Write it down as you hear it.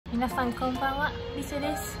皆さんこんばんは、リセ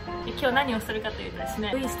です。今日何をするかというとです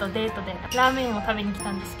ね、ルイスとデートでラーメンを食べに来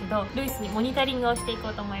たんですけど、ルイスにモニタリングをしていこ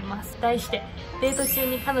うと思います。題して、デート中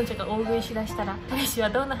に彼女が大食いしだしたら彼氏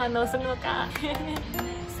はどんな反応をするのか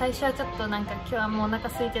最初はちょっとなんか今日はもうお腹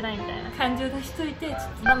空いてないみたいな感じを出しといて、ちょっ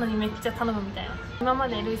となのにめっちゃ頼むみたいな。今ま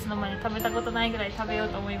でルイスの前で食べたことないぐらい食べよう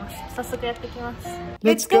と思います。早速やっていきます。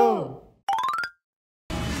レッツゴー。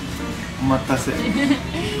お待たせ。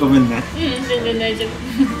ごめんね。全然大丈夫。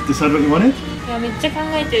Decide what you wanted? いや、めっちゃ考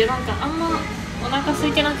えてる。なんかあんまお腹空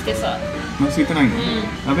いてなくてさ。お腹空いてないの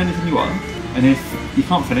？Have anything you want? And if you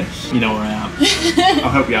can't finish, you know where I am.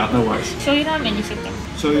 I'll help you out, no worries. 醤油ラーメンにしようかな。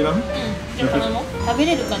醤油ラーメン？じゃあ頼もう。食べ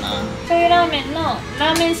れるかな。醤油ラーメンの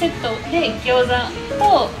ラーメンセットで餃子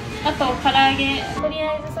と、あと唐揚げ。とり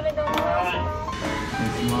あえずそれでお願いし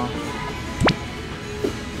ます。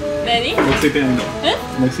何？お腹空いてないの？お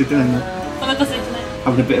腹空いてないの？お腹空いてない。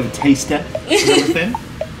Having a bit of a taster of everything.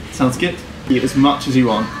 Sounds good. Eat as much as you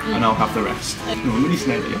want, and I'll have the rest. 無理し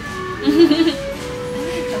ないでよ。分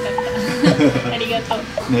かった。ありがとう。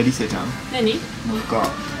ねえ、リセちゃん。何？なんか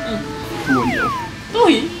遠いよ。遠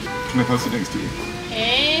い？ Can I sit next to you?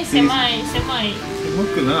 狭い狭い。狭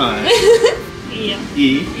くない。いいよ。いい？いい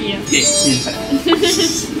いいよ。いい。じ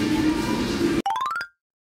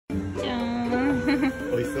ゃーん。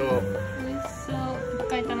美味しそう。美味しそう。一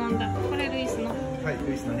回頼んだ。これルイスの。はい、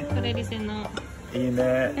ルイスのね。これリセの。いい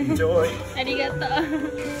ね。Enjoy。ありがとう。いただ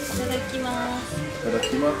きます。いただ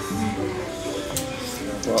きます。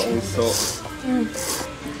わ、美味しそう。め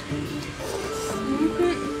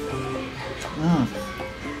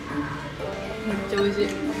っちゃ美味しい。め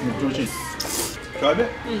っちゃ美味しい。Try it?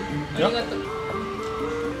 ありがとう。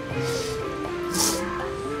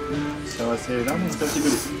So I say ramen is actually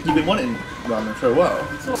good. You've been wanting ramen for a while.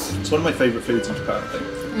 It's one of my favourite foods in Japan, I think.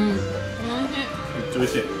 めっちゃ美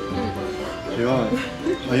味しい。早い。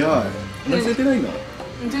早い。お腹空いてないの？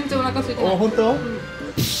全然お腹空いてない。あ、本当？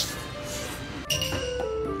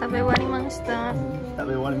食べ終わりました。食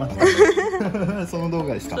べ終わりました。その動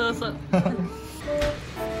画ですか？そうそう。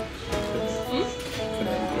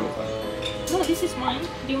No, this is mine.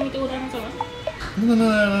 Do you want me to order another one?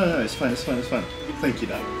 No, it's fine, it's fine, it's fine. Thank you,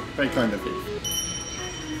 Dad. Very kind of you.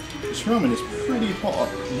 This ramen is pretty hot.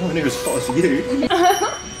 Nowhere near as hot as you.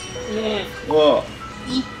 What?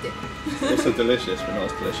 Eat it. Also delicious, but not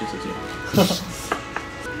as delicious as you.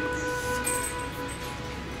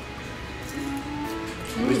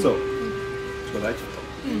 美味しそう。ちょうだいちょっと。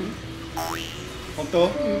本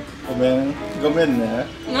当？ごめん。ごめんね。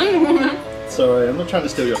何ごめん。Sorry, I'm not trying to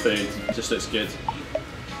steal your food. It just looks good.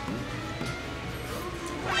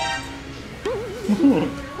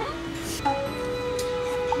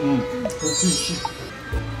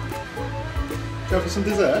 Go for some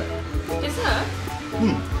dessert? Dessert?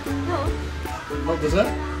 No. Not dessert?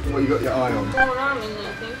 What you got your eye on? More ramen,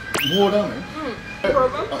 I think. More ramen?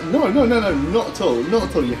 No, not at all. Not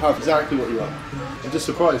at all. You have exactly what you want. I'm just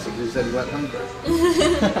surprised because you said you weren't hungry.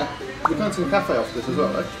 We're going to the cafe after this as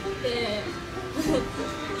well, right? Yeah.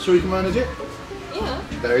 Sure you can manage it? Yeah.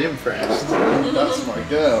 Very impressed. That's my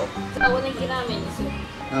girl. 青ネギラーメンにする。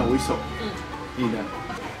あ、美味しそう。いいね。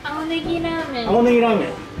青ネギラーメン青ネギラーメン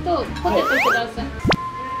とポテトください。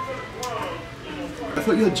I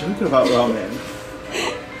thought you were joking about ramen.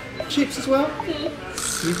 Chips as well?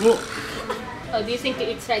 You bought? Oh, do you think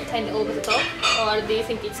it's like kind of over the top? Or do you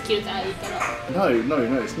think it's cute? No,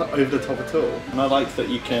 it's not over the top at all. And I like that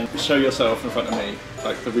you can show yourself in front of me,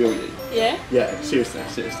 like the real you. Yeah? Yeah, seriously.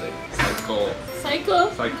 最高。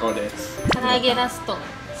最高です。唐揚げラスト。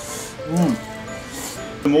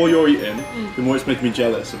The more you're eating, the more it's making me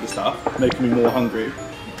jealous of the stuff, making me more hungry.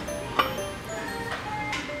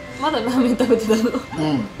 まだラーメン食べてたの？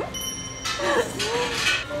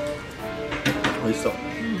美味しそう。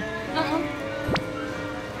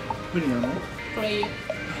無理なの？これいい。や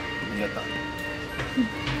った。あ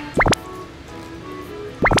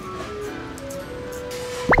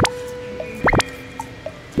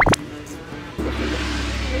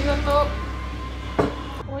りがとう。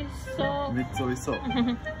美味しそう。めっちゃ美味しそう。いき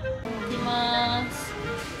まーす。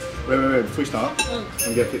Wait, before we start,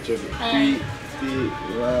 I'm get a picture of you. はい。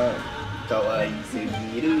かわいすぎ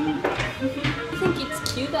る。I think it's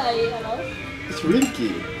cute, It's really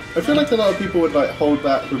cute. I feel like a lot of people would like hold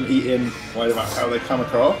back from eating worried about how they come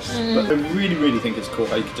across, but I really think it's cool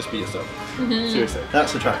how you could just be yourself. Seriously,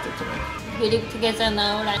 that's attractive to me. We live together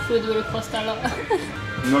now, like food will cost a lot.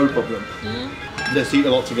 No problem. Let's eat a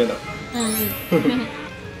lot together.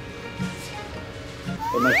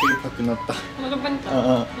 お腹いっぱくなった。お腹パンか。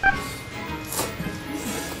あ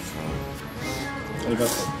りがとう。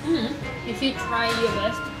If you try your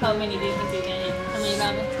best, how many do you think you can eat? How many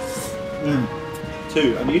ramen?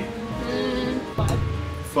 2. And you?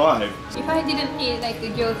 5. If I didn't eat like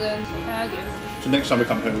gyoza and karage. So next time we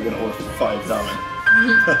come home, we're going to order 5 ramen.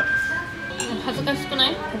 恥ずかしくな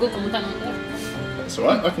い？5個も頼んだ。That's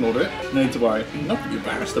alright, I can order it. No need to worry. Not to be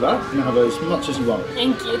embarrassed about. You can have as much as you want.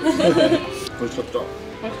 Thank you. 美味しかった。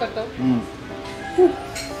美味しかった。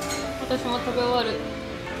私も食べ終わる。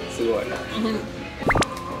すごい。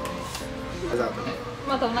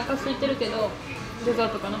まだお腹空いてるけど、デザー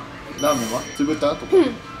トかな。ラーメンは酢豚とか。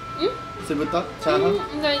酢豚？チャーハ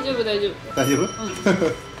ン？大丈夫大丈夫。大丈夫？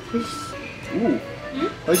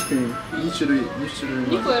アイスクリーム2種類。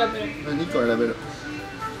2個選べる。2個選べる。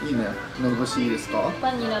いいね。何欲しいですか？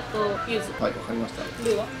バニラとユズ。はい、わかりました。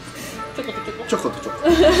ルーは？チョコとチョコ。チョコとチョコ。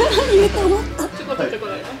言えた思った。チョコとチョコ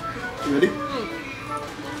だよ。You ready？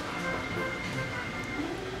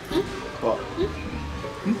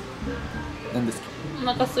何ですか？お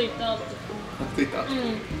腹空いた。お腹空いた？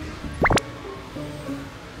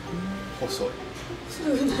細い。そ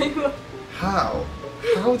うないわ。How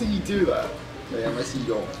do you do that？やましい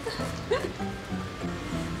よ。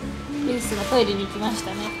ルイスがトイレに行きまし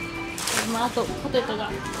たね。あとポテトが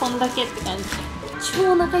こんだけって感じ。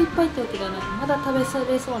超お腹いっぱいってわけではない。まだ食べさ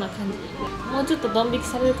れそうな感じ。もうちょっとドン引き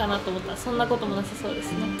されるかなと思ったらそんなこともなさそうで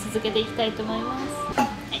すね。続けていきたいと思います。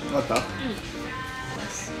わかっ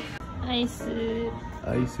た？アイスクリ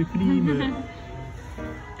ーム。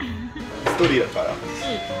ストーリーだから。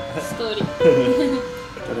ストーリー。い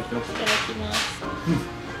ただきます。きます。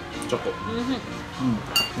チョコ。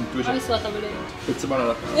アイスは食べれる。別腹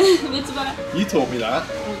だから。別腹。You told me that。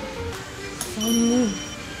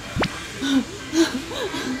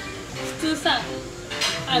普通さ、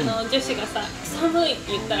女子がさ、寒いっ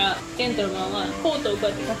て言ったらジェントルマンはコートをこう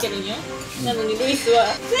やってかけるんよ。なのにルイスは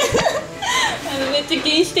めっちゃ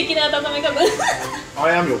原始的な温め方。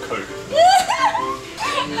I am your coat。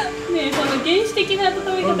ねえ、その原始的な温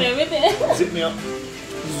め方やめて。Zip me up。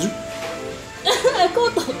コ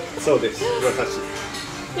ート。そうです。私。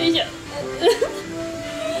よいしょ。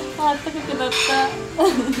あったかくなった。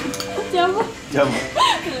邪魔。邪魔。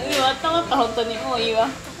今温まった本当にもういいわ。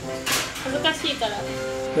恥ずかしいから。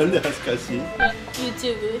なんで恥ずかしい？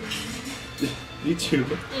 YouTube。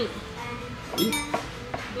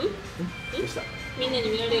どうした？みんなに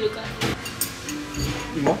見られるから。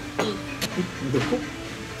今？どこ？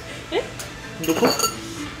どこ？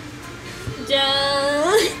じゃー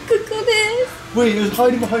ん、ここです。Wait, it was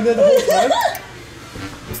hiding behind there the whole time?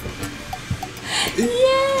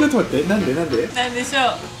 ちょっと待って、なんで？なんでしょう。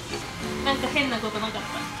なんか変なことなかっ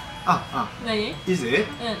た。何？ Is it?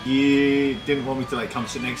 You didn't want me to like come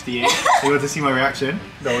sit next to you? You want to see my reaction?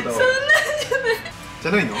 どう？そんなんじゃない。じ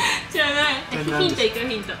ゃないの？じゃない。ヒントいく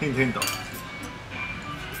ヒント。ヒント。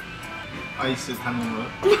アイス頼む。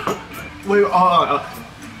Wait,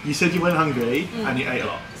 you said you weren't hungry and you ate a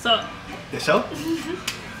lot. そう。でしょ？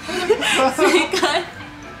正解。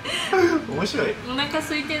面白い。お腹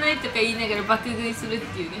空いてないとか言いながら爆食いするっ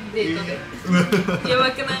ていうね、デートで。やば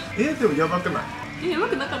くない？でもやばくない？やば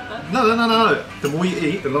くなかった？ No. The more you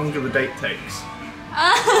eat, the longer the date takes.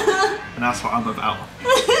 And that's what I'm about.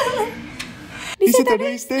 リセとル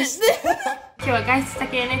イスです。今日は外出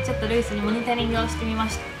先でね、ちょっとルイスにモニタリングをしてみま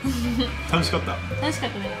した。楽しかった。楽しかっ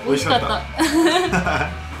たね。美味しかった。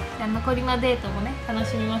じゃあ残りのデートもね、楽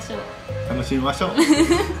しみましょう。楽しみましょう。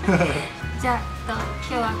じゃあ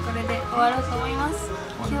今日はこれで終わろうと思います。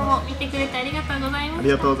今日も見てくれてありがとうございます。あり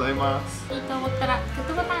がとうございます。いいと思ったらグッ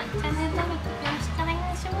ドボタン、チャンネル登録よろしくお願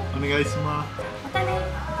いします。お願いします。またね。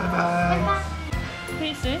バイバイ。ル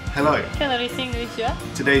イス Hello. 今日のルイスイングリッシュは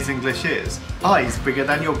Today's English is eyes bigger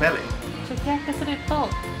than your belly. 直訳すると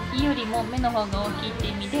胃よりも目の方が大きいって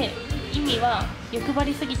意味で、意味は欲張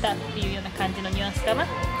りすぎたっていうような感じのニュアンスかな。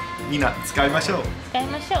みんな使いましょう。使い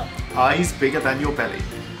ましょう。 Eyes bigger than your belly.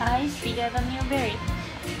 Eyes bigger than your belly.